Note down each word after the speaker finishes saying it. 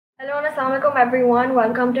Hello and Assalamualaikum everyone.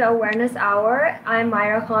 Welcome to Awareness Hour. I'm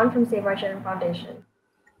Myra Khan from Save Our Children Foundation.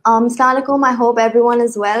 Assalamualaikum. I hope everyone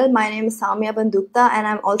is well. My name is Samia Bandukta and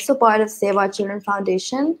I'm also part of Save Our Children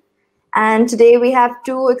Foundation. And today we have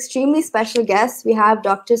two extremely special guests. We have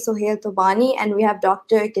Dr. Sohail Thobani and we have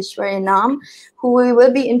Dr. Kishwar Enam, who we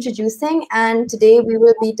will be introducing. And today we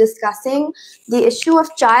will be discussing the issue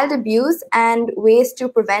of child abuse and ways to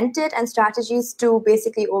prevent it and strategies to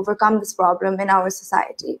basically overcome this problem in our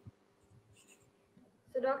society.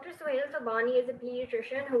 So Dr. Sohail Thobani is a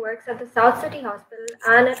pediatrician who works at the South City Hospital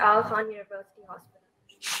and at Al Khan University Hospital.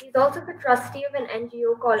 He's also the trustee of an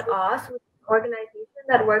NGO called AS, which is an organization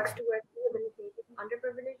that works towards rehabilitating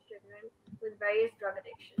underprivileged children with various drug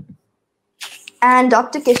addictions. And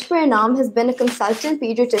Dr. Kishwar Enam has been a consultant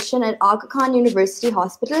pediatrician at Aga Khan University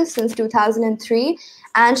Hospital since 2003,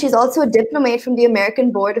 and she's also a diplomate from the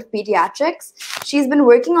American Board of Pediatrics. She's been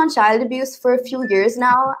working on child abuse for a few years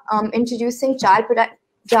now, introducing child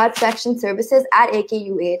protection services at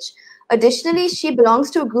AKUH. Additionally, she belongs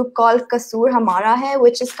to a group called Kasoor Hamara Hai,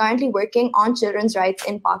 which is currently working on children's rights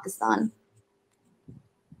in Pakistan.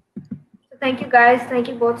 So thank you guys. Thank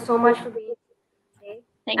you both so much for being here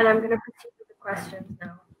today. And I'm going to proceed with the questions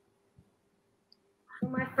now. So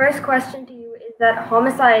my first question to you is that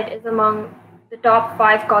homicide is among the top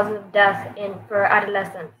 5 causes of death for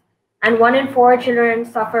adolescents. And 1 in 4 children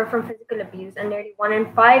suffer from physical abuse, and nearly 1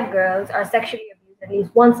 in 5 girls are sexually abused at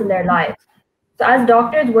least once in their lives. So as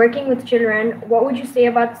doctors working with children, what would you say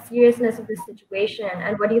about the seriousness of this situation,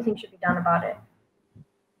 and what do you think should be done about it?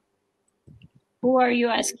 Who are you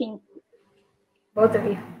asking? Both of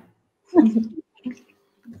you.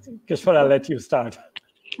 Kishwar, I'll let you start.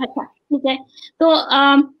 Okay. So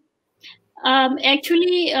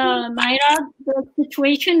actually, Myra, the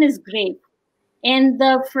situation is grave. And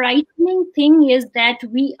the frightening thing is that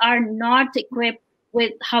we are not equipped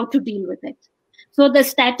with how to deal with it. So the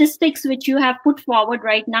statistics which you have put forward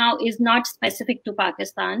right now is not specific to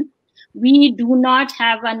Pakistan. We do not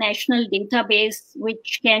have a national database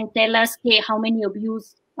which can tell us how many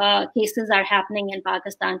abuse cases are happening in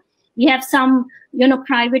Pakistan. We have some,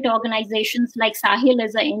 private organizations like Sohail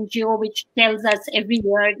is an NGO which tells us every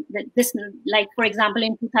year that this, like for example,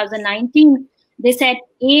 in 2019, they said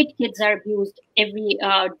 8 kids are abused every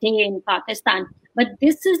day in Pakistan. But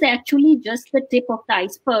this is actually just the tip of the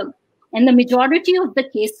iceberg. And the majority of the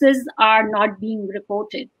cases are not being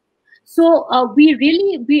reported. So so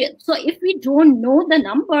if we don't know the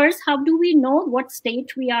numbers, how do we know what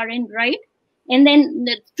state we are in, right? And then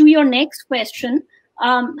to your next question,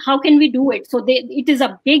 how can we do it? So it is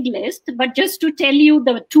a big list, but just to tell you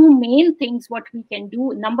the 2 main things what we can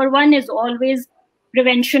do. Number 1 is always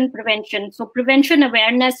prevention. So prevention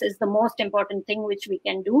awareness is the most important thing which we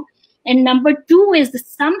can do. And number 2 is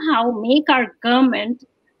somehow make our government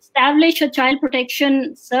establish a child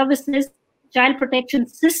protection services, child protection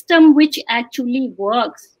system which actually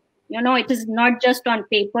works. It is not just on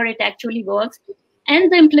paper, it actually works.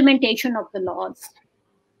 And the implementation of the laws.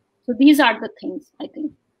 So these are the things, I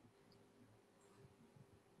think.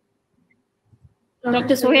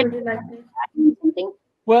 Dr. Sohail, would you like to add something?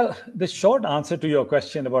 Well, the short answer to your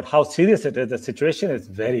question about how serious it is, the situation is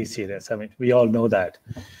very serious. I mean, we all know that.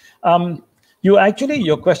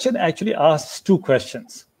 Your question actually asks 2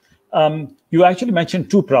 questions. You actually mentioned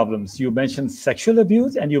 2 problems. You mentioned sexual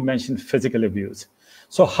abuse and you mentioned physical abuse.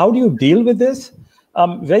 So how do you deal with this?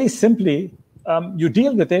 Very simply, you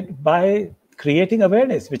deal with it by creating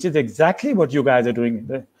awareness, which is exactly what you guys are doing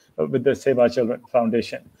with the Save Our Children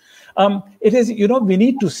Foundation. It is, we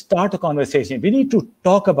need to start a conversation. We need to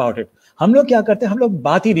talk about it. हम लोग क्या करते हैं? हम लोग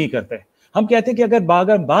बात ही नहीं करते. हम कहते हैं कि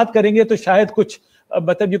अगर बात करेंगे तो शायद कुछ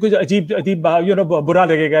मतलब ये कुछ अजीब बुरा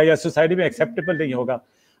लगेगा या सोसाइटी में एक्सेप्टेबल नहीं होगा.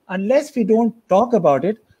 Unless we don't talk about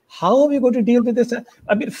it, how are we going to deal with this?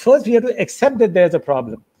 I mean, first we have to accept that there's a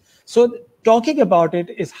problem. So talking about it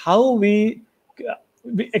is how we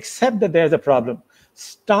accept that there's a problem.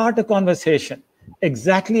 Start a conversation,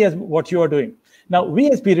 exactly as what you are doing. Now, we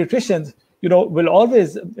as pediatricians, will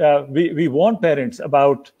always, we warn parents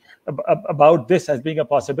about this as being a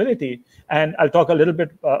possibility. And I'll talk a little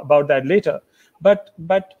bit about that later. But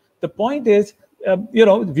the point is,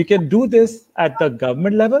 we can do this at the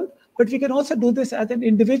government level, but we can also do this at an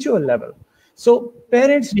individual level. So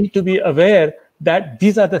parents need to be aware that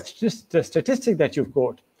these are the statistics that you've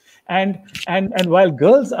got. And while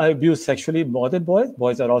girls are abused sexually more than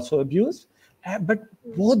boys are also abused. But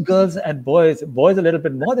both girls and boys a little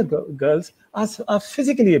bit more than girls, are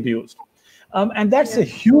physically abused. And that's a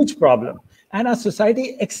huge problem. And our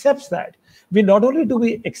society accepts that. We not only do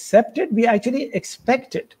we accept it, we actually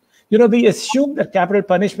expect it. We assume that capital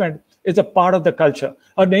punishment It's a part of the culture.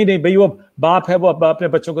 Or nahi, bhai, wo baap hai, wo apne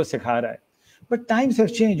bachon ko sikha raha hai. But times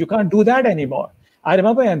have changed. You can't do that anymore. I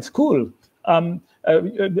remember in school,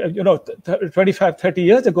 25, 30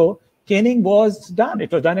 years ago, caning was done.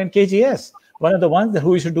 It was done in KGS. One of the ones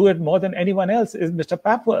who used to do it more than anyone else is Mr.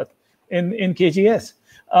 Papworth in KGS.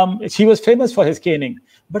 He was famous for his caning.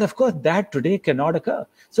 But of course, that today cannot occur.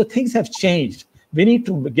 So things have changed. We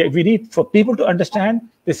need for people to understand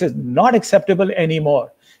this is not acceptable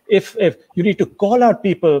anymore. If you need to call out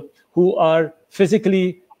people who are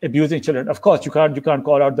physically abusing children, of course you can't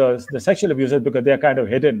call out the sexual abusers because they are kind of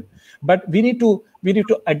hidden. But we need to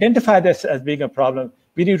identify this as being a problem.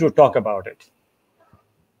 We need to talk about it.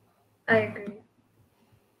 I agree.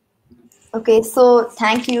 Okay, so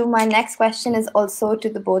thank you. My next question is also to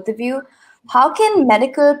the both of you. How can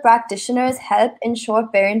medical practitioners help ensure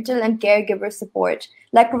parental and caregiver support,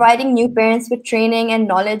 like providing new parents with training and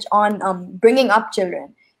knowledge on bringing up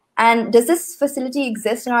children? And does this facility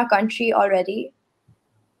exist in our country already?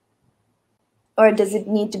 Or does it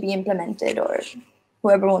need to be implemented, or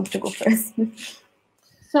whoever wants to go first?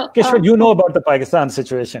 So, Kishwar, you know about the Pakistan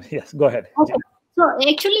situation. Yes, go ahead. Okay. So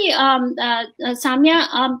actually,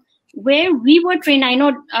 Samia, where we were trained, I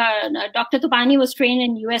know Dr. Thobani was trained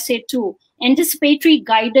in USA too. Anticipatory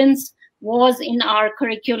guidance was in our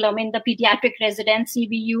curriculum. In the pediatric residency,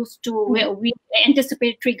 we used to,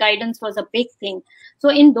 anticipatory guidance was a big thing. So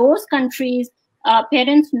in those countries,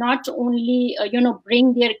 parents not only,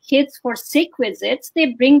 bring their kids for sick visits,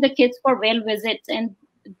 they bring the kids for well visits. And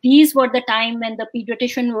these were the time when the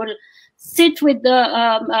pediatrician will sit with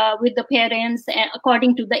the parents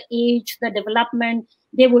according to the age, the development.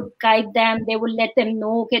 They would guide them. They would let them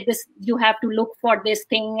know, okay, this, you have to look for this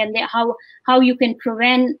thing, and how you can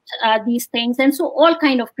prevent these things. And so all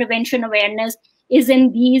kind of prevention awareness is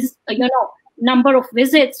in these, number of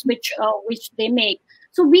visits which they make.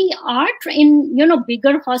 So we are in,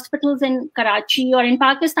 bigger hospitals in Karachi or in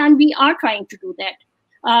Pakistan, we are trying to do that.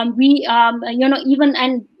 Even,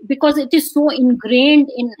 and because it is so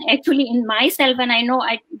ingrained in myself, and I know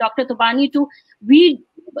Dr. Thobani too, we,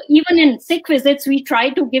 even in sick visits, we try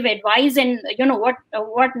to give advice and, what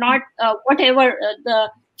not, whatever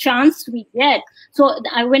the chance we get. So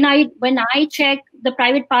when I check the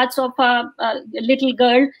private parts of a little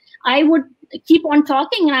girl, I would keep on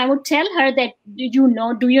talking, and I would tell her that, do you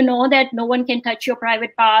know that no one can touch your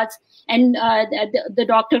private parts, and the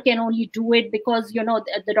doctor can only do it because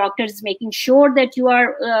the doctor is making sure that you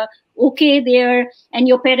are okay there, and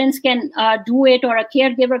your parents can do it, or a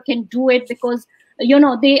caregiver can do it because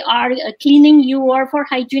they are cleaning you, or for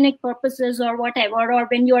hygienic purposes or whatever, or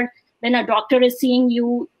when a doctor is seeing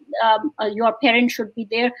you, your parent should be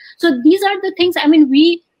there. So these are the things. I mean,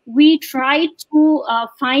 we try to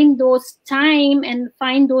find those time and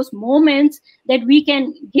find those moments that we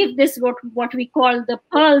can give this what we call the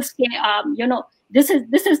pulse. This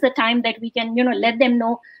is the time that we can let them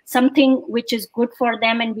know something which is good for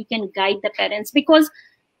them, and we can guide the parents, because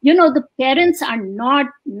the parents are not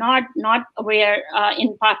aware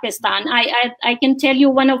in Pakistan. I can tell you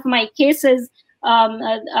one of my cases,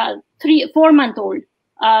 4-month-old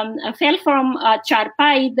fell from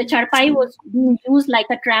charpai. The charpai was being used like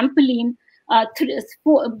a trampoline.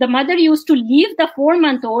 The mother used to leave the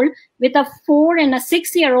 4-month-old with a 4 and a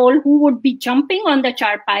 6-year-old who would be jumping on the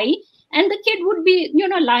charpai, and the kid would be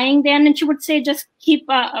lying there, and she would say, just keep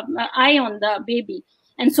an eye on the baby.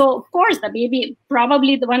 And so, of course, the baby,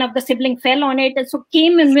 probably one of the siblings fell on it, and so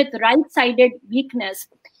came in with right-sided weakness.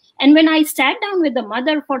 And when I sat down with the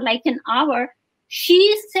mother for like an hour,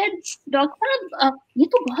 she said, "Doctor, ये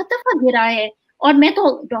तो बहुत दफा गिरा है, और मैं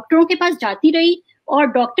तो डॉक्टरों के पास जाती रही, और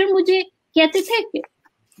डॉक्टर मुझे कहते थे कि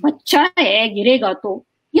बच्चा है, गिरेगा तो,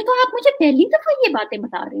 ये तो आप मुझे पहली दफा ये बातें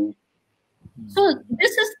बता रहे हैं." So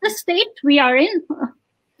this is the state we are in.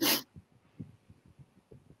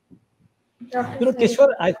 Kishwar,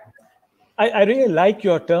 I really like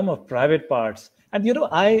your term of private parts. And,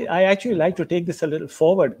 I actually like to take this a little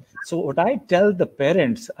forward. So what I tell the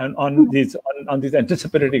parents on these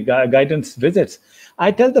anticipatory guidance visits,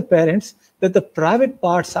 I tell the parents that the private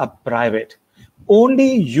parts are private.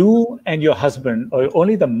 Only you and your husband, or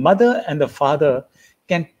only the mother and the father,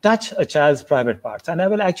 can touch a child's private parts. And I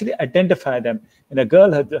will actually identify them. In a girl,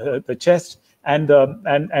 the chest, and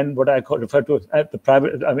what I refer to as the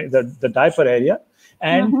private, the diaper area,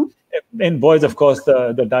 and in boys, of course,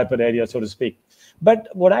 the diaper area, so to speak. But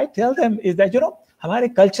what I tell them is that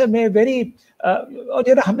हमारे culture में very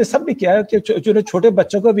और हमने सब भी किया है कि छोटे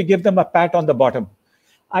बच्चों को we give them a pat on the bottom.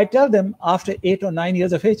 I tell them after 8 or 9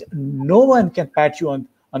 years of age, no one can pat you on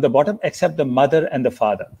the bottom except the mother and the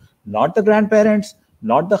father, not the grandparents,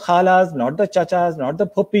 not the khalas, not the chachas, not the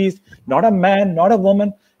puppies, not a man, not a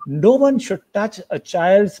woman. No one should touch a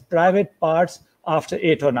child's private parts after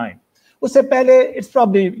 8 or 9. Usse pehle, it's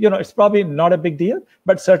probably not a big deal,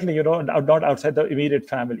 but certainly, not outside the immediate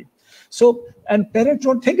family. So, and parents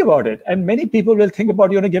don't think about it. And many people will think about,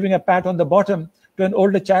 giving a pat on the bottom to an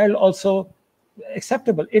older child also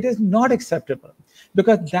acceptable. It is not acceptable,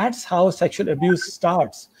 because that's how sexual abuse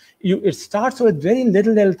starts. It starts with very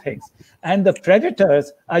little things. And the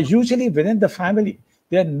predators are usually within the family.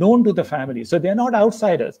 They are known to the family. So they're not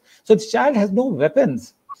outsiders. So the child has no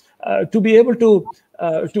weapons to be able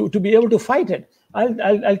to fight it.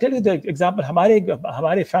 I'll tell you the example.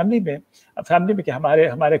 हमारे family में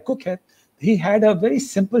हमारे cook है. He had a very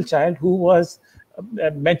simple child who was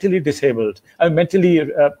mentally disabled,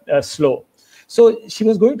 mentally slow. So she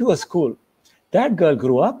was going to a school. That girl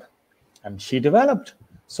grew up and she developed.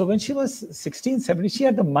 So when she was 16, 17, she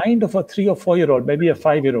had the mind of a 3 or 4-year-old, maybe a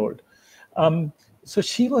 5-year-old. So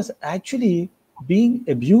she was actually being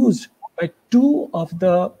abused by 2 of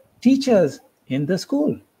the teachers in the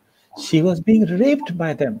school. She was being raped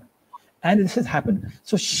by them. And this has happened.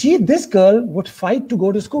 So this girl would fight to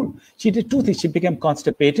go to school. She did 2 things. She became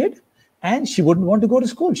constipated and she wouldn't want to go to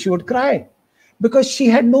school. She would cry because she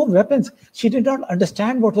had no weapons. She did not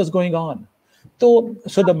understand what was going on. So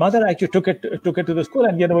the mother actually took it to the school,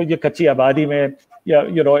 and ye kachi abadi mein,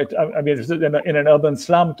 in an urban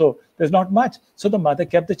slum, so there's not much. So the mother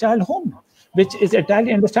kept the child home, which is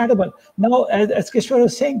entirely understandable. Now, as Kishwar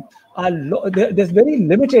was saying, there's very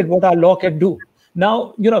limited what our law can do.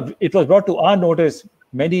 Now, it was brought to our notice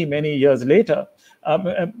many years later,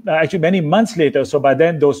 actually many months later. So by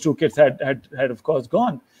then, those 2 kids had of course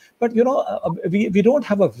gone. But we don't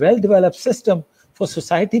have a well-developed system for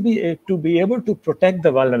society to be able to protect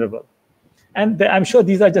the vulnerable. And I'm sure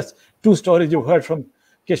these are just 2 stories you heard from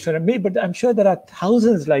Kishwar and me, but I'm sure there are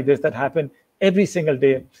thousands like this that happen every single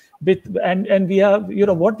day. And we have,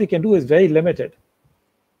 what we can do is very limited.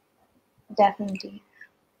 Definitely.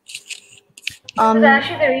 This is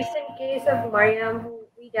actually the recent case of Mariam, who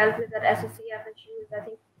we dealt with at SSCF, and she was, I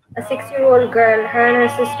think, a 6-year-old girl. Her and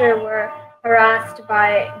her sister were harassed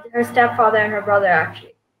by her stepfather and her brother, actually.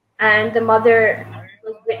 And the mother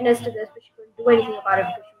was witness to this, but she couldn't do anything about it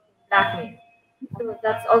because she was blackmailed. So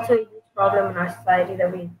that's also a huge problem in our society,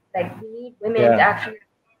 that we need women to actually,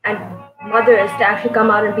 and mothers to actually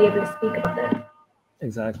come out and be able to speak about this.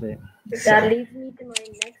 Exactly. So that leads me to my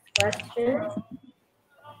next question.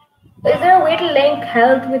 Is there a way to link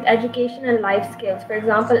health with education and life skills? For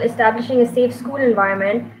example, establishing a safe school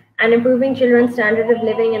environment and improving children's standard of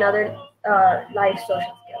living and other life social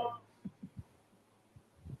skills.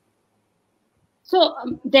 So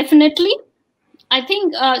definitely, I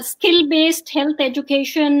think skill-based health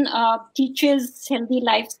education teaches healthy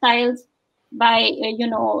lifestyles by,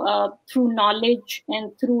 through knowledge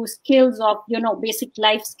and through skills of, basic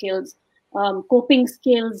life skills, coping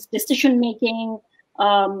skills, decision-making,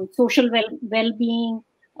 social well-being,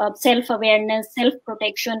 self-awareness,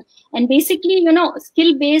 self-protection. And basically,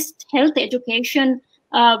 skill-based health education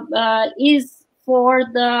is for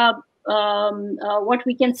the what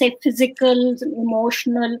we can say physical,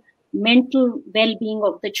 emotional, mental well-being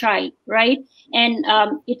of the child, right? And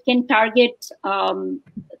it can target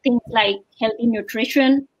things like healthy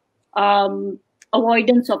nutrition,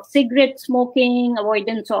 avoidance of cigarette smoking,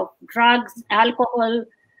 avoidance of drugs, alcohol,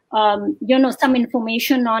 some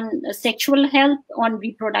information on sexual health, on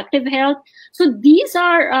reproductive health. So these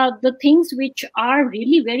are the things which are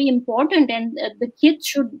really very important, and the kids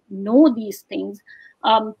should know these things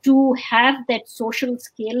to have that social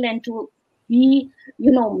skill and to be,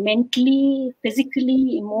 mentally,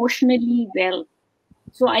 physically, emotionally well.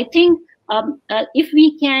 So I think if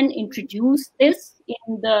we can introduce this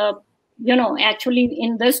in the, actually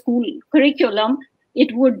in the school curriculum,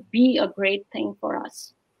 it would be a great thing for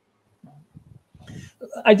us.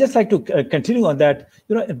 I just like to continue on that.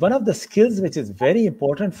 One of the skills which is very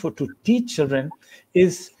important to teach children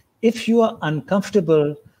is, if you are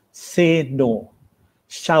uncomfortable, say no,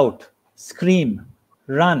 shout, scream,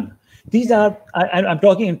 run. These are, I'm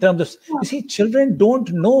talking in terms of, you see, children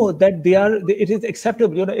don't know that it is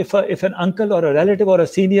acceptable. If an uncle or a relative or a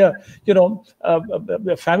senior,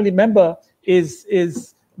 a family member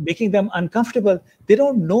is making them uncomfortable, they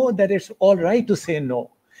don't know that it's all right to say no.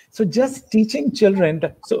 So just teaching children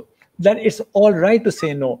that it's all right to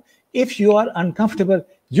say no. If you are uncomfortable,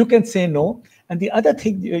 you can say no. And the other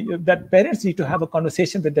thing that parents need to have a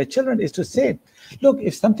conversation with their children is to say, look,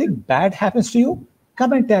 if something bad happens to you,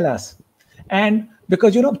 come and tell us. And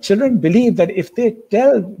because, children believe that if they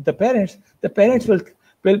tell the parents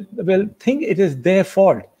will think it is their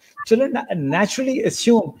fault. children naturally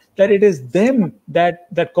assume that it is them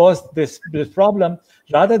that caused this problem,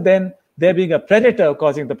 rather than there being a predator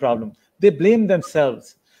causing the problem. They blame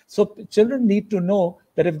themselves. So children need to know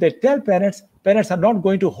that if they tell parents, parents are not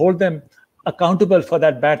going to hold them accountable for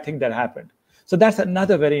that bad thing that happened. So that's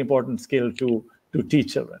another very important skill to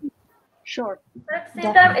teach children. Sure. But at the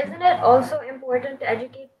same time, isn't it also important to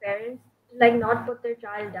educate parents to like not put their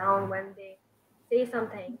child down when they say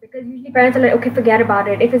something? Because usually parents are like, okay, forget about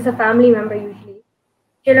it. If it's a family member, usually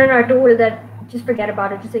children are told that just forget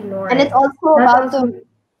about it, just ignore it. And it's also about the,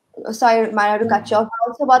 sorry, Maya, to cut you off,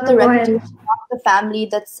 also about the reputation of the family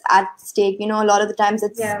that's at stake. You know, a lot of the times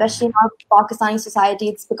it's, especially in our Pakistani society,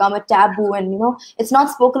 it's become a taboo, and, you know, it's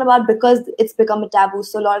not spoken about because it's become a taboo.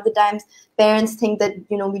 So a lot of the times parents think that,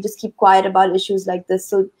 you know, we just keep quiet about issues like this.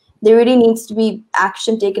 So there really needs to be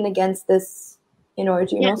action taken against this in order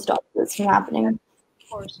to, you know, stop this from happening. Of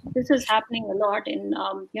course, this is happening a lot, and,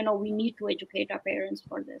 you know, we need to educate our parents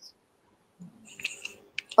for this.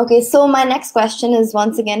 Okay, so my next question is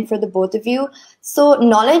once again for the both of you. So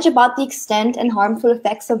knowledge about the extent and harmful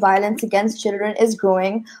effects of violence against children is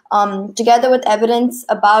growing, together with evidence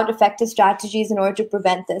about effective strategies in order to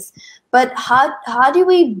prevent this. But how do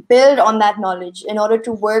we build on that knowledge in order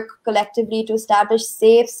to work collectively to establish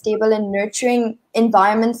safe, stable, and nurturing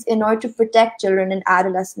environments in order to protect children and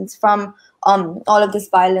adolescents from all of this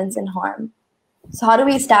violence and harm? So how do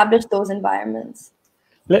we establish those environments?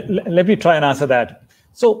 Let me try and answer that.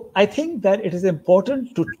 So I think that it is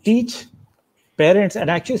important to teach parents and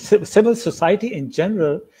actually civil society in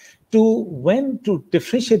general when to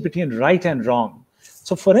differentiate between right and wrong.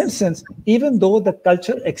 So for instance, even though the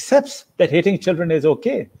culture accepts that hitting children is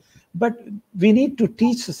okay, but we need to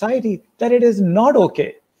teach society that it is not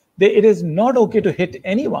okay. It is not okay to hit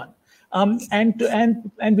anyone. And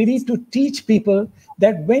we need to teach people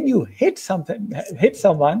that when you hit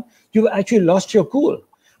someone, you actually lost your cool.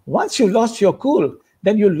 Once you lost your cool,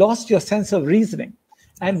 then you lost your sense of reasoning.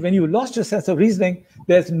 And when you lost your sense of reasoning,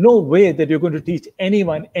 there's no way that you're going to teach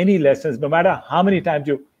anyone any lessons, no matter how many times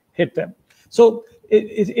you hit them. So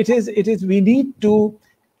we need to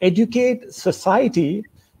educate society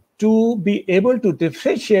to be able to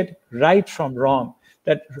differentiate right from wrong,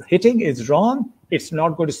 that hitting is wrong, it's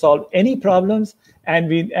not going to solve any problems, and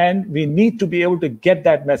we need to be able to get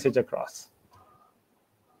that message across.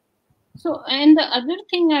 So, and the other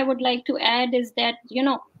thing I would like to add is that, you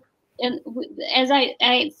know, as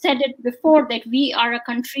I said it before, that we are a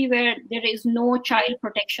country where there is no child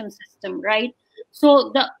protection system, right?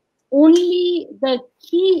 So the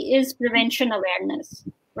key is prevention awareness,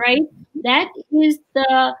 right? That is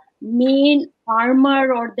the main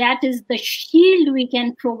armor, or that is the shield we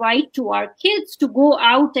can provide to our kids to go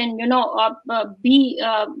out and, you know, be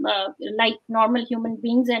like normal human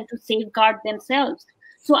beings and to safeguard themselves.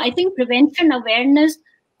 So I think prevention awareness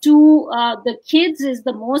to the kids is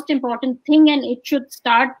the most important thing, and it should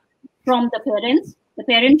start from the parents. The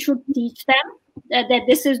parents should teach them that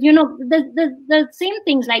this is, you know, the same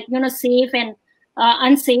things like, you know, safe and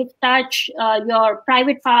unsafe touch, your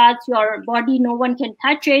private parts, your body, no one can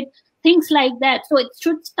touch it, things like that. So it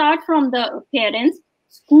should start from the parents.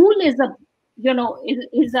 School is a, you know,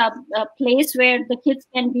 is a place where the kids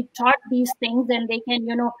can be taught these things, and they can,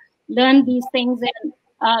 you know, learn these things. And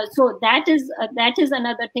so that is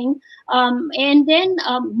another thing. And then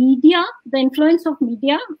media, the influence of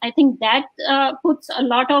media, I think that puts a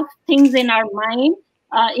lot of things in our mind.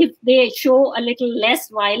 If they show a little less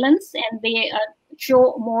violence and they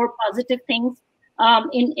show more positive things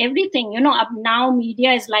in everything, you know, up now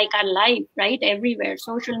media is like our life, right? Everywhere,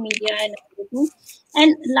 social media and everything.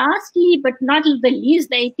 And lastly, but not the least,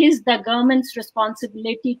 it is the government's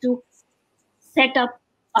responsibility to set up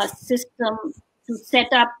a system, to set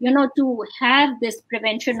up, you know, to have this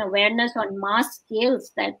prevention awareness on mass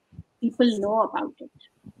scales that people know about it.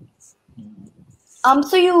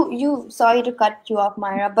 So you sorry to cut you off,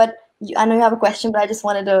 Myra, but I know you have a question, but I just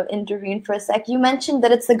wanted to intervene for a sec. You mentioned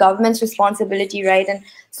that it's the government's responsibility, right? And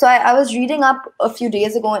so I was reading up a few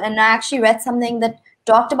days ago, and I actually read something that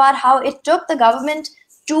talked about how it took the government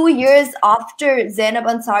 2 years after Zainab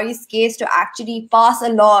Ansari's case to actually pass a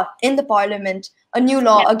law in the parliament, a new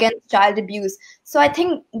law against child abuse. So I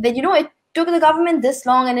think that, you know, it took the government this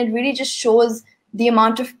long, and it really just shows the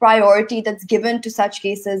amount of priority that's given to such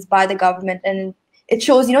cases by the government. And it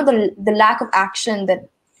shows, you know, the lack of action that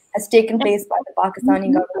has taken place by the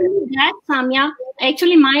Pakistani government. That, Samia,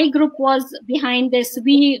 actually my group was behind this.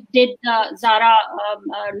 We did the Zara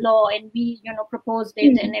law, and we, you know, proposed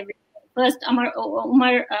it and everything. First,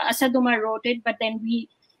 Asad Umar wrote it, but then we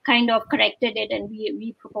kind of corrected it and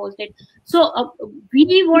we proposed it. So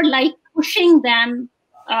we were like pushing them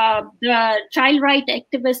the child right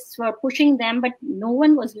activists were pushing them, but no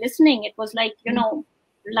one was listening. It was like,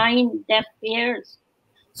 blind, deaf ears.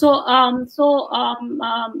 So,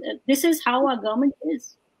 this is how our government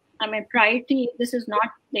is. I mean, priority, this is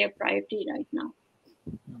not their priority right now.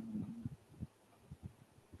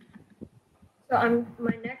 So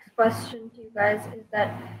my next question to you guys is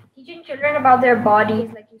that teaching children about their bodies,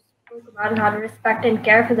 like you spoke about, and how to respect and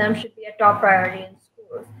care for them should be a top priority in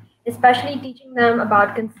schools, especially teaching them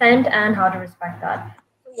about consent and how to respect that.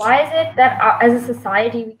 So why is it that as a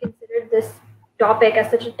society we consider this topic as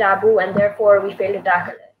such a taboo and therefore we fail to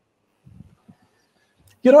tackle it?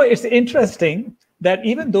 It's interesting that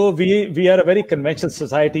even though we are a very conventional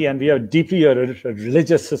society and we are deeply a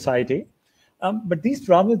religious society, but these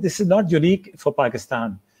problems, this is not unique for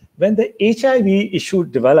Pakistan. When the HIV issue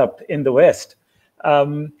developed in the West,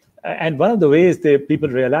 and one of the ways that people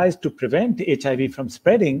realized to prevent HIV from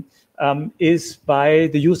spreading is by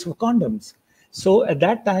the use of condoms. So at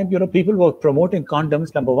that time, people were promoting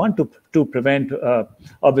condoms, number one, to prevent,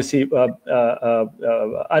 obviously,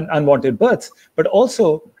 unwanted births, but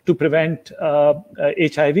also to prevent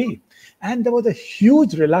HIV. And there was a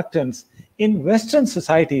huge reluctance in Western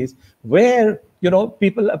societies where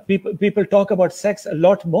people talk about sex a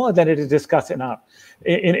lot more than it is discussed in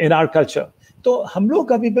our culture. So हम लोग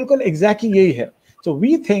का भी बिल्कुल exactly यही है. So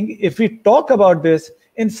we think if we talk about this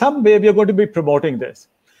in some way, we are going to be promoting this,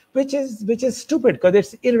 which is stupid because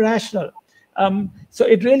it's irrational. So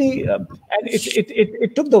it really and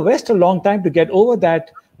it took the West a long time to get over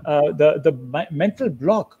that the mental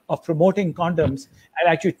block of promoting condoms and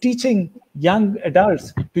actually teaching young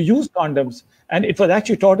adults to use condoms, and it was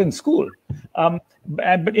actually taught in school.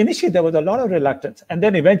 But initially there was a lot of reluctance, and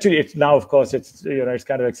then eventually it's now, of course, it's it's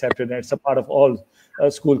kind of accepted and it's a part of all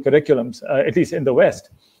school curriculums, at least in the West.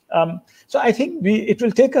 So I think it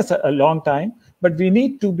will take us a long time, but we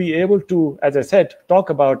need to be able to, as I said, talk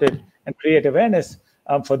about it and create awareness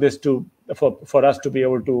for us to be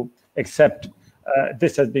able to accept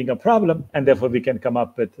this as being a problem, and therefore we can come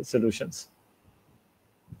up with solutions.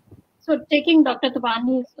 So taking Dr.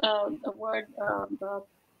 Thobani's word,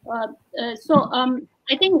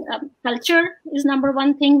 I think culture is number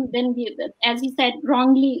one thing. Then as he said,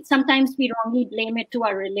 sometimes we wrongly blame it to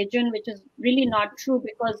our religion, which is really not true,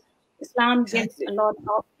 because Islam gives a lot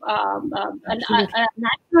of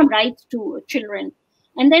natural rights to children.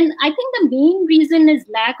 And then I think the main reason is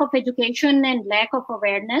lack of education and lack of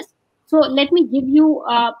awareness. So let me give you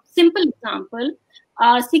a simple example.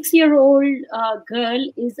 A 6-year-old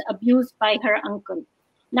girl is abused by her uncle.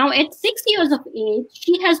 Now, at 6 years of age,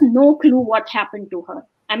 she has no clue what happened to her.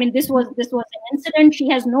 I mean, this was an incident. She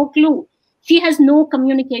has no clue. She has no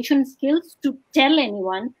communication skills to tell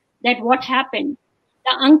anyone that what happened.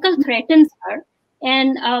 The uncle threatens her,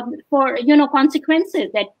 and for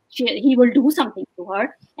consequences that he will do something to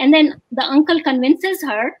her. And then the uncle convinces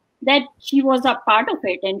her that she was a part of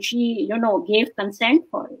it, and she gave consent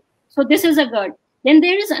for it. So this is a girl. Then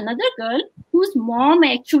there is another girl whose mom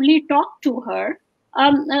actually talked to her.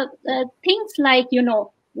 Things like,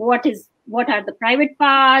 what are the private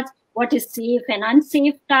parts, what is safe and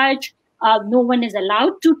unsafe touch. No one is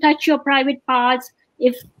allowed to touch your private parts.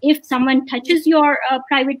 If someone touches your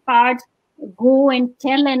private parts, go and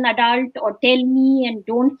tell an adult or tell me, and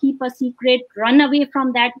don't keep a secret, run away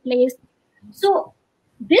from that place. So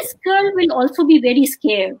this girl will also be very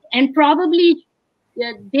scared, and probably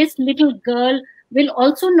this little girl will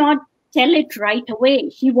also not tell it right away.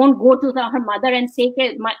 She won't go to her mother and say,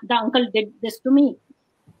 the uncle did this to me.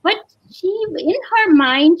 But in her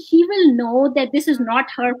mind, she will know that this is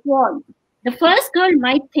not her fault. The first girl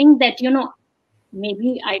might think that,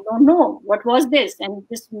 maybe I don't know, what was this? And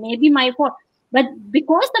this may be my fault. But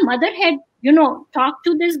because the mother had, talked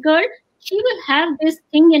to this girl, she will have this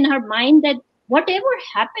thing in her mind that whatever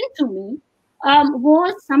happened to me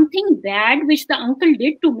was something bad which the uncle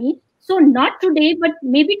did to me. So not today, but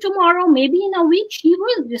maybe tomorrow, maybe in a week, she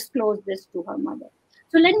will disclose this to her mother.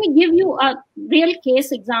 So let me give you a real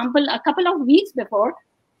case example. A couple of weeks before,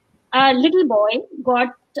 a little boy got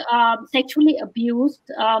sexually abused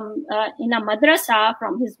in a madrasa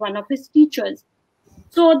from one of his teachers.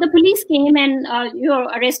 So the police came and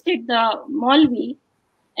arrested the Maulvi.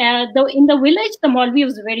 In the village, the Maulvi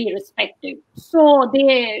was very respected. So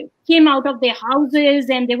they came out of their houses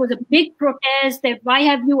and there was a big protest that why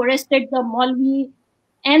have you arrested the Maulvi?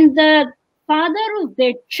 And the father of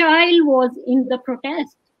their child was in the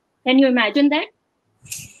protest. Can you imagine that?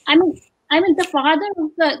 I mean the father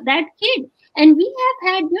of that kid. And we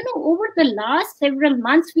have had, over the last several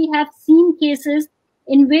months, we have seen cases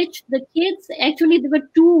in which the kids, actually there were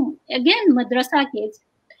two, again, madrasa kids,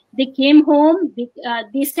 They came home.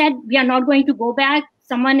 They said, we are not going to go back.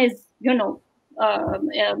 Someone is,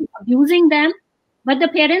 abusing them. But the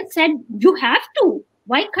parents said, you have to.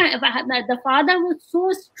 Why can't? The father was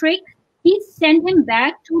so strict. He sent him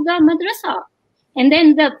back to the madrasa. And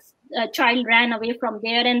then the child ran away from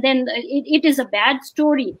there. And then it is a bad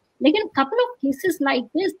story. Like in a couple of cases like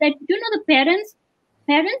this, that, the parents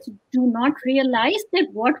do not realize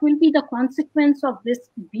that what will be the consequence of this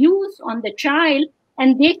abuse on the child,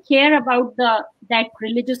 and they care about that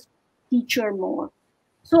religious teacher more.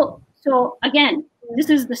 So again, this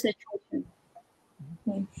is the situation.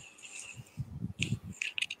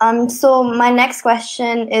 So my next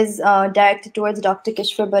question is directed towards Dr.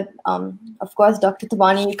 Kishwar, but of course, Dr.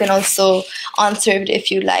 Thobani, you can also answer it if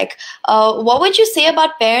you like. What would you say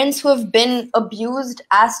about parents who have been abused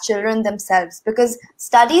as children themselves? Because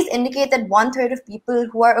studies indicate that 1/3 of people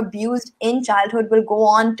who are abused in childhood will go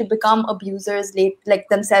on to become abusers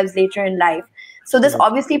themselves later in life. So this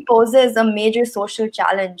obviously poses a major social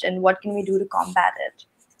challenge, and what can we do to combat it?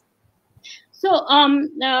 So,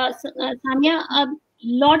 Samia,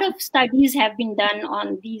 lot of studies have been done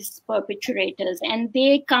on these perpetrators, and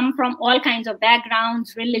they come from all kinds of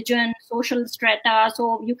backgrounds, religion, social strata.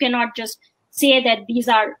 So you cannot just say that these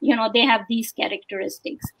are, they have these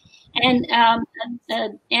characteristics. And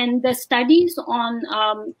the studies on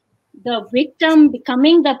the victim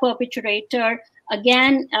becoming the perpetrator,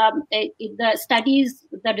 again,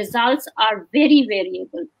 the results are very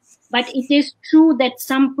variable. But it is true that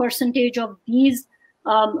some percentage of these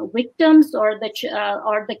victims or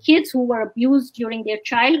the kids who were abused during their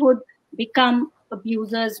childhood become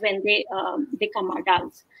abusers when they become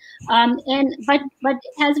adults. But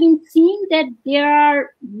it has been seen that there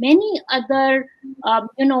are many other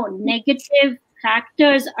negative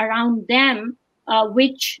factors around them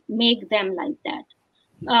which make them like that.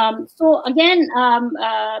 So again,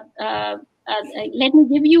 let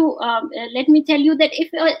me tell you that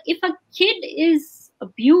if a kid is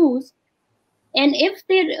abused, and if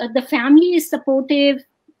the family is supportive,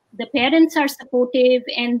 the parents are supportive,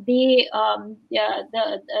 and the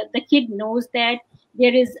kid knows that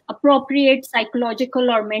there is appropriate psychological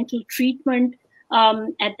or mental treatment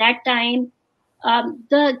at that time,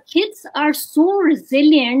 the kids are so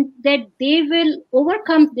resilient that they will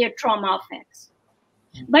overcome their trauma effects.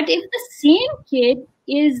 But if the same kid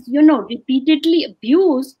is, repeatedly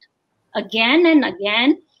abused again and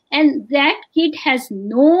again, and that kid has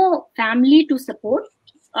no family to support,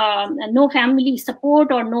 no family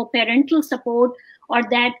support or no parental support, or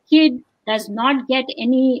that kid does not get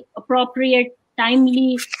any appropriate,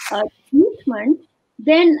 timely treatment,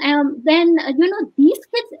 then these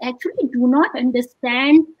kids actually do not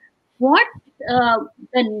understand what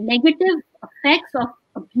the negative effects of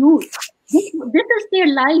abuse. This is their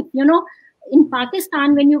life. In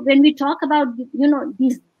Pakistan, when we talk about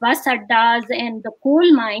these bus addas and the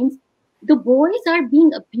coal mines, the boys are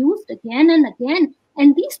being abused again and again,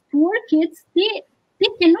 and these poor kids, they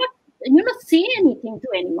cannot say anything to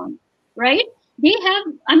anyone, right? They have,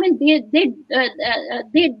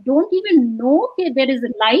 they don't even know that there is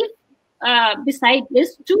a life beside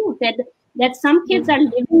this too, that some kids are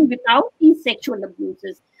living without these sexual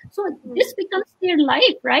abuses. So this becomes their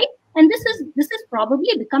life, right? And this is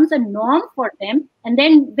probably becomes a norm for them. And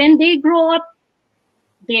then when they grow up,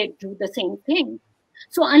 they do the same thing.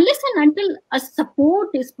 So unless and until a support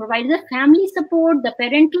is provided, the family support, the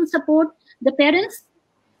parental support, the parents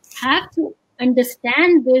have to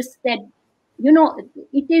understand this, that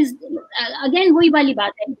it is again वही वाली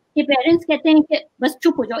बात है कि parents कहते हैं कि बस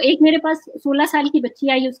चुप हो जाओ. एक मेरे पास 16 साल की बच्ची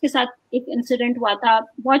आई, उसके साथ एक इंसिडेंट हुआ था,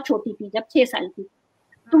 बहुत छोटी थी, जब 6 साल की,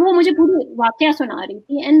 तो वो मुझे पूरी वाकया सुना रही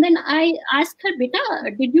थी. And then I asked her, बेटा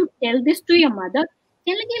did you tell this to your mother?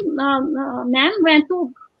 कहने लगी, मैम मैं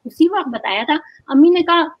तो उसी वक्त बताया था, अम्मी ने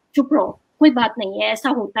कहा चुप रहो, कोई बात नहीं है, ऐसा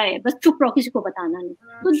होता है, बस चुप रहो, किसी को बताना नहीं.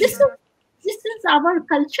 तो this is our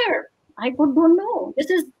culture. I don't know.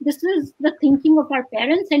 This is the thinking of our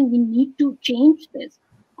parents, and we need to change this.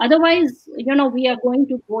 Otherwise, we are going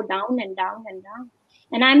to go down and down and down.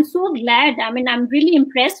 And I'm so glad. I'm really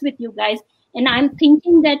impressed with you guys. And I'm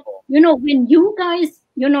thinking that, when you guys,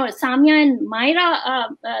 Samia and Myra,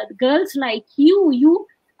 girls like you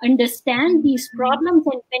understand these problems,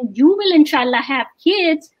 and when you will, inshallah, have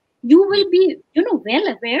kids, you will be, well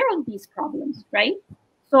aware of these problems, right?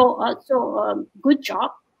 So good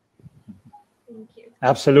job. Thank you.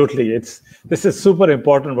 Absolutely. This is super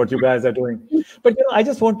important what you guys are doing. But I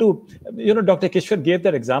just want to, Dr. Kishwar gave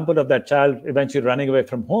that example of that child eventually running away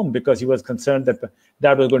from home because he was concerned that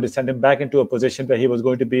dad was going to send him back into a position where he was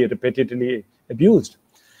going to be repeatedly abused.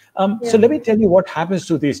 So let me tell you what happens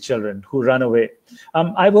to these children who run away.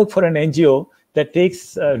 I work for an NGO that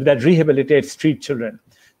that rehabilitates street children.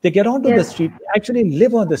 They get onto the street, actually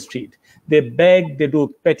live on the street. They beg, they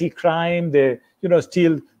do petty crime, they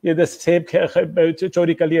steal. The save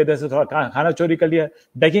chori kar liya, khana chori kar liya.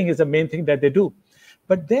 Begging is the main thing that they do.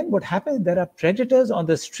 But then what happens? There are predators on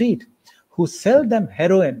the street who sell them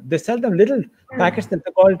heroin. They sell them little packets that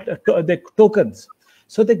are called the tokens.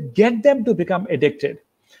 So they get them to become addicted.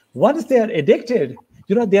 Once they are addicted,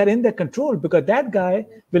 they are in their control, because that guy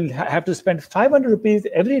will have to spend 500 rupees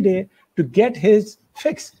every day to get his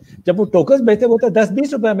fix. जब वो tokens बेचते वो तो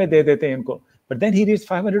 10-20 रुपए में दे देते हैं इनको, but then he needs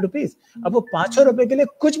 500 rupees. अब वो 500 रुपए के लिए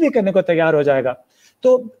कुछ भी करने को तैयार हो जाएगा.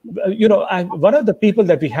 So one of the people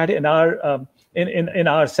that we had in our in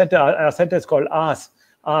our center is called AS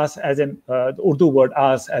as in the Urdu word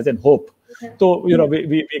AS as in hope. So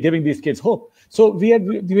we're giving these kids hope. So we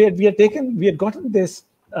had gotten this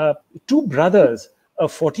two brothers, a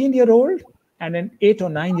 14-year-old and an 8 or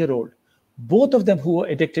 9-year-old, both of them who were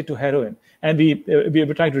addicted to heroin, and we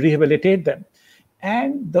were trying to rehabilitate them.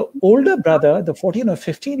 And the older brother, the 14 or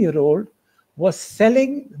 15-year-old, was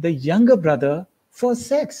selling the younger brother for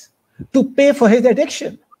sex to pay for his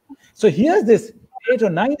addiction. So here's this 8 or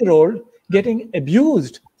 9-year-old getting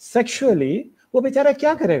abused sexually. वो बेचारा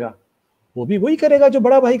क्या करेगा? वो भी वही करेगा जो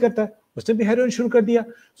बड़ा भाई करता है. उसने भी हेरोइन शुरू कर दिया.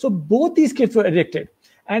 So both these kids were addicted.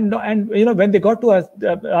 And when they got to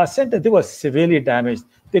our center, they were severely damaged.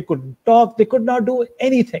 They couldn't talk. They could not do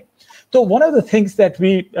anything. So one of the things that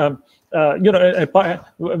we, and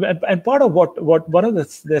part of what one of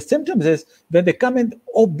the symptoms is when they come in,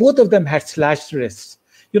 both of them had slashed wrists.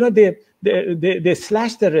 They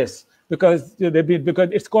slashed the wrists because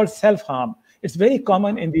it's called self-harm. It's very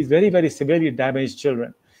common in these very, very severely damaged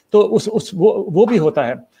children. तो वो भी होता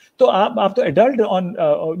है. तो आप तो adult on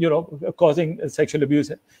causing sexual abuse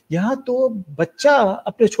है. यहाँ तो बच्चा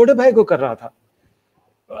अपने छोटे भाई को कर रहा था.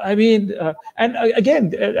 I mean, and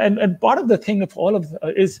again, and part of the thing of all of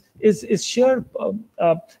is sheer,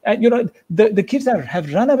 the kids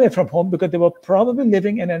have run away from home because they were probably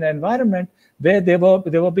living in an environment where they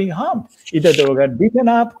were being harmed. Either they were getting beaten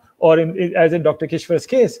up, or as in Dr. Kishwar's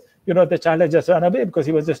case, the child had just run away because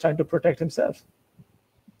he was just trying to protect himself.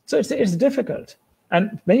 So it's difficult,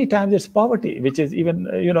 and many times it's poverty, which is even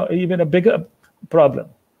a bigger problem.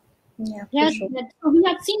 Yeah, yes. Sure. So we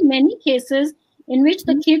have seen many cases in which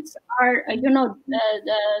the kids are,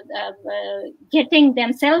 getting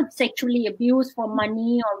themselves sexually abused for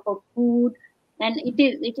money or for food, and it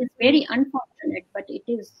is very unfortunate, but it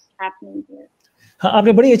is happening there.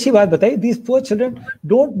 आपने बड़ी अच्छी बात बताई. These poor children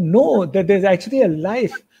don't know that there's actually a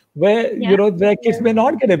life where where kids may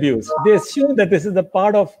not get abused. They assume that this is a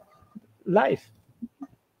part of life.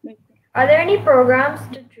 Are there any programs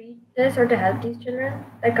to treat this or to help these children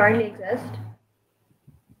that currently exist?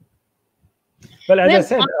 Well, as I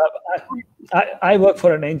said, I work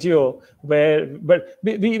for an NGO but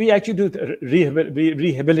we actually do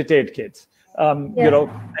rehabilitate kids,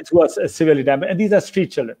 who are severely damaged, and these are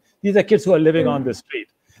street children. These are kids who are living on the street.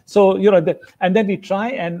 So and then we try,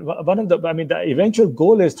 and the eventual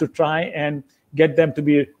goal is to try and get them to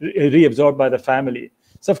be reabsorbed by the family.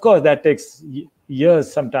 So of course that takes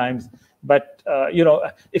years sometimes. But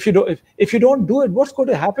if you don't do it, what's going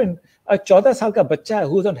to happen? A 14 saal ka bachcha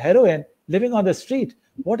who's on heroin living on the street,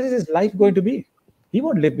 what is his life going to be? He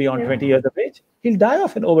won't live beyond 20 years of age. He'll die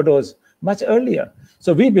of an overdose much earlier.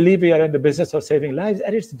 So we believe we are in the business of saving lives,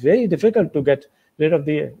 and it's very difficult to get rid of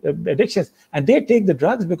the addictions. And they take the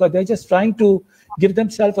drugs because they're just trying to give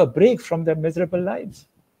themselves a break from their miserable lives.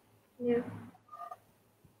 Yeah.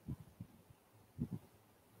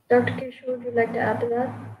 Dr. Kishwar, would you like to add to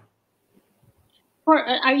that?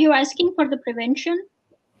 Are you asking for the prevention?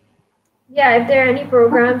 Yeah, if there are any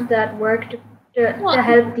programs that work to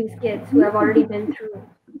help these kids who have already been through.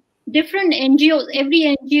 Different NGOs,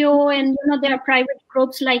 every NGO, and there are private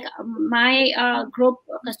groups like my group,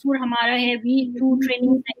 Kasur Hamara hai, we do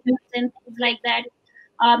training centers and things like that.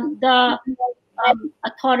 The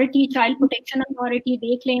authority, Child Protection Authority,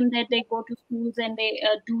 they claim that they go to schools and they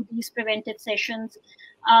do these preventive sessions.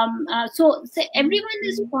 So everyone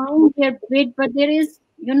is trying their bit, but there is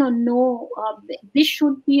this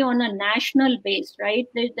should be on a national base, right?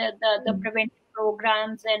 The preventive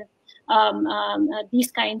programs and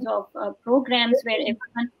these kinds of programs where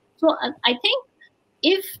everyone. So I think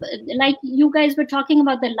if, like you guys were talking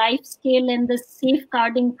about the life scale and the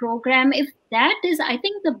safeguarding program, if that is, I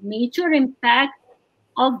think the major impact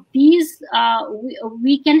of these,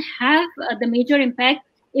 we can have the major impact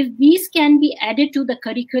if these can be added to the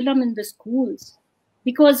curriculum in the schools.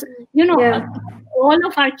 Because, all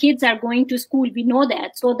of our kids are going to school. We know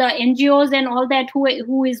that. So the NGOs and all that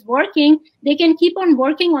who is working, they can keep on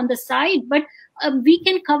working on the side, but we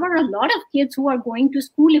can cover a lot of kids who are going to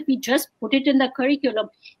school if we just put it in the curriculum.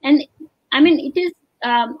 And I mean, it is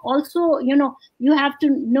also, you have to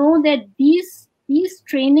know that these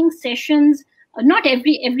training sessions, not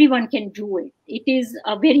everyone can do it. It is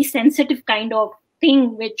a very sensitive kind of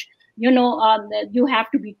thing, which, you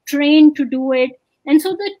have to be trained to do it. And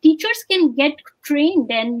so the teachers can get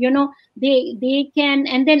trained, and, they can,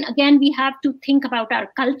 and then again, we have to think about our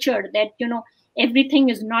culture, that, everything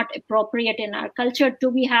is not appropriate in our culture. So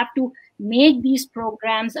we have to make these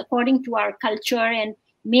programs according to our culture, and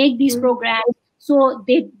make these programs so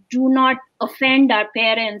they do not offend our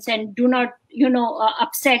parents and do not,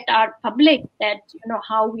 upset our public, that,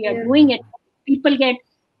 how we are doing it. People get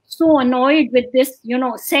so annoyed with this,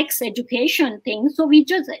 sex education thing. So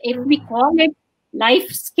if we call it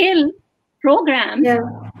life skill programs,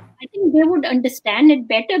 I think they would understand it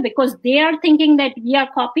better, because they are thinking that we are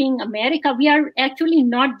copying America. We are actually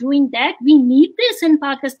not doing that. We need this in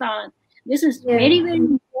Pakistan. This is very, very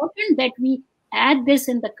important that we add this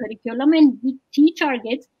in the curriculum and we teach our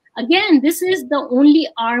kids. Again, this is the only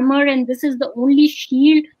armor and this is the only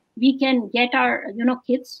shield we can get our,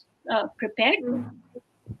 kids prepared.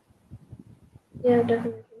 Yeah,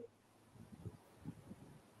 definitely.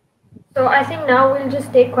 So I think now we'll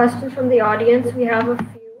just take questions from the audience. We have a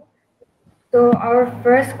few. So our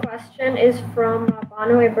first question is from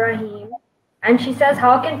Bano Ibrahim, and she says,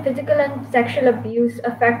 how can physical and sexual abuse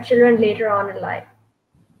affect children later on in life?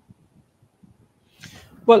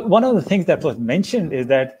 Well, one of the things that was mentioned is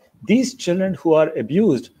that these children who are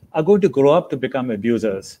abused are going to grow up to become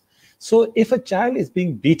abusers. So if a child is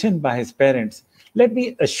being beaten by his parents, let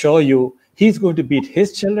me assure you, he's going to beat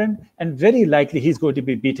his children, and very likely he's going to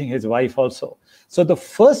be beating his wife also. So the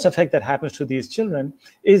first effect that happens to these children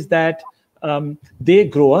is that they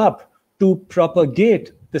grow up to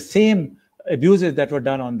propagate the same abuses that were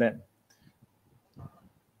done on them.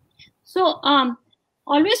 So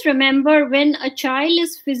always remember, when a child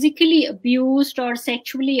is physically abused or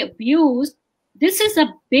sexually abused, this is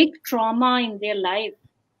a big trauma in their life,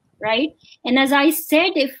 right? And as I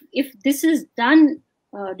said, if this is done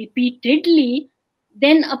repeatedly,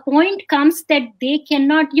 then a point comes that they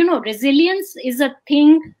cannot, resilience is a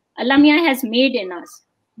thing Alamia has made in us.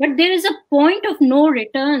 But there is a point of no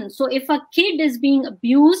return. So if a kid is being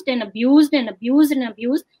abused and abused and abused and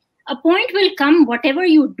abused, a point will come, whatever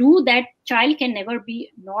you do, that child can never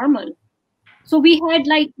be normal. So we had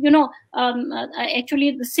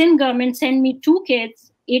actually the Sindh government sent me 2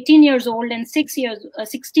 kids, 18 years old and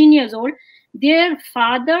 16 years old. Their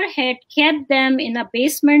father had kept them in a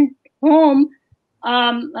basement home,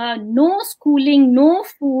 no schooling, no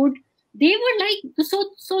food. They were like, so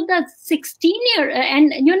the 16-year,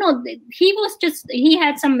 and he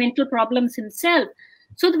had some mental problems himself.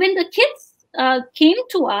 So when the kids came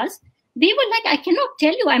to us, they were like, I cannot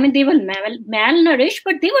tell you, I mean, they were malnourished,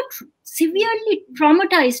 but they were severely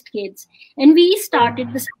traumatized kids. And we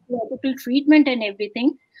started the psychological treatment and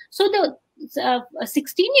everything. So the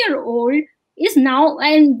 16-year-old is now,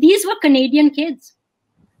 and these were Canadian kids.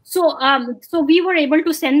 So we were able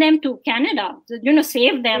to send them to Canada,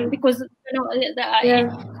 save them, because,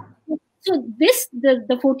 so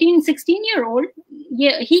the 14, 16-year-old,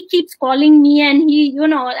 he keeps calling me, and he,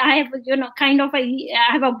 I have, I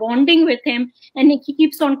have a bonding with him, and he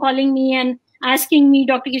keeps on calling me and asking me,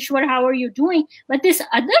 Dr. Kishwar, how are you doing? But this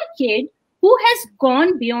other kid who has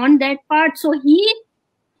gone beyond that part, so he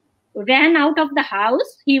ran out of the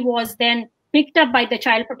house. He was then picked up by the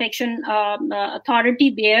Child Protection Authority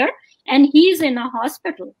there, and he's in a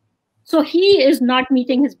hospital. So he is not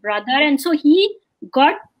meeting his brother, and so he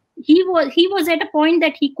was at a point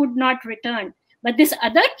that he could not return. But this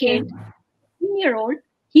other kid, 16-year-old,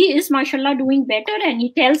 he is, mashallah, doing better, and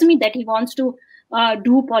he tells me that he wants to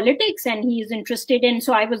do politics and he is interested in.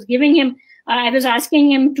 So I was giving him, I was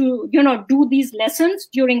asking him to, do these lessons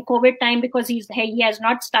during COVID time, because he has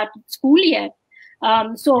not started school yet.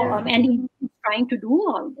 And he's trying to do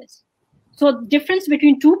all this. So difference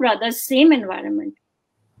between 2 brothers, same environment,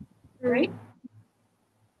 right?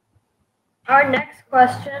 Our next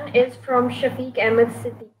question is from Shafiq Ahmed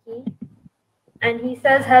Siddiqui, and he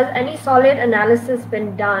says, has any solid analysis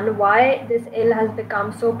been done why this ill has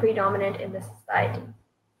become so predominant in the society?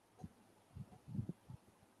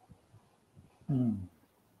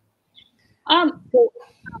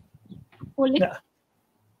 Yeah.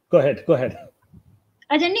 Go ahead.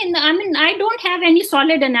 I mean, I don't have any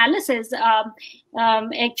solid analysis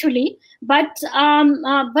actually, but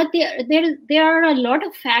there are a lot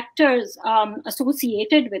of factors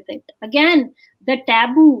associated with it. Again, the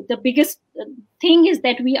taboo, the biggest thing is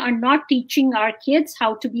that we are not teaching our kids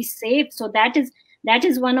how to be safe. So that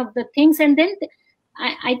is one of the things. And then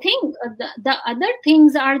I think the other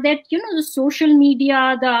things are that, the social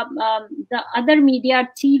media, the other media,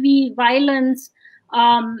 TV, violence,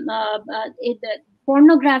 the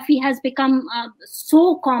pornography has become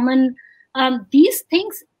so common. These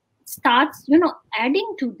things starts,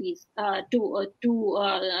 adding to these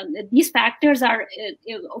these factors are,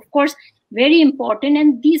 of course, very important,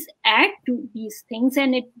 and these add to these things,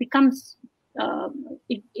 and it becomes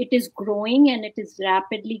it is growing, and it is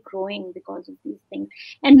rapidly growing because of these things.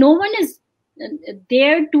 And no one is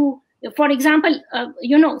there to, for example,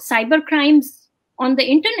 cyber crimes on the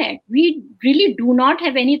internet. We really do not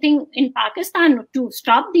have anything in Pakistan to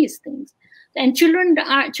stop these things, and children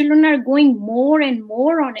are going more and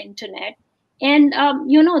more on internet, and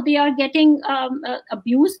they are getting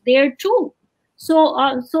abused there too. So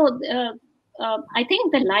I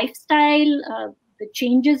think the lifestyle, the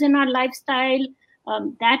changes in our lifestyle,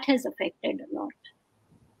 that has affected a lot.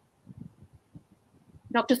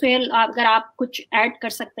 Dr. Sohail, अगर आप कुछ add कर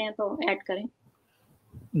सकते हैं तो add करें.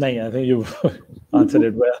 No, I think you've answered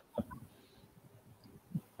it well.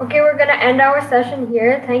 Okay, we're going to end our session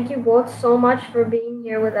here. Thank you both so much for being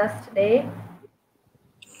here with us today.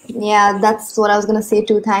 Yeah, that's what I was going to say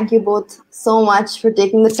too. Thank you both so much for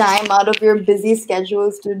taking the time out of your busy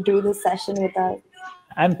schedules to do this session with us.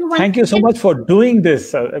 And thank you so much for doing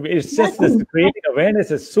this. It's just this creating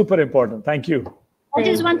awareness is super important. Thank you. That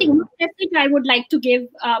is one thing I would like to give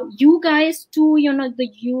you guys to, the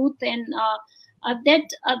youth, and that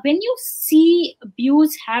when you see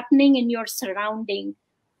abuse happening in your surrounding,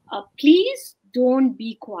 please don't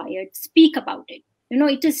be quiet. Speak about it.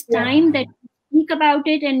 It is time that we speak about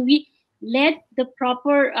it, and we let the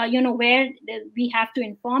proper, where we have to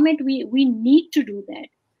inform it. We need to do that.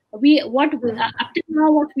 Up to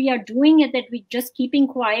now, what we are doing is that we just keeping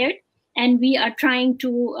quiet, and we are trying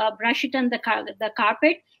to brush it on the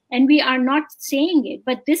carpet, and we are not saying it.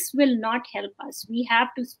 But this will not help us. We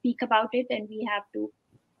have to speak about it, and we have to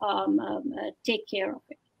take care of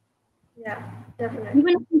it. Yeah, definitely.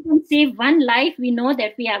 Even if we can save one life, we know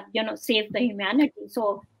that we have, saved the humanity.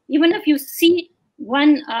 So even if you see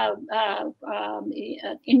one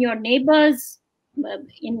in your neighbors,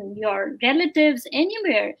 in your relatives,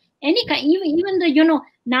 anywhere, even the,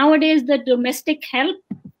 nowadays the domestic help,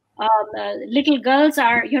 little girls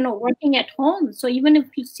are, working at home. So even if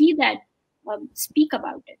you see that, speak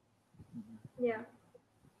about it. Yeah.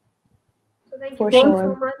 So thank you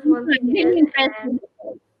so much once again.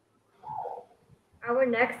 Our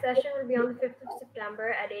next session will be on the 5th of September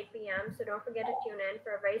at 8 p.m. So don't forget to tune in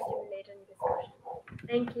for a very stimulating discussion.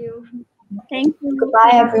 Thank you. Thank you.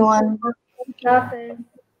 Goodbye, everyone. Allah Hafiz.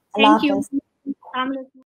 Thank you.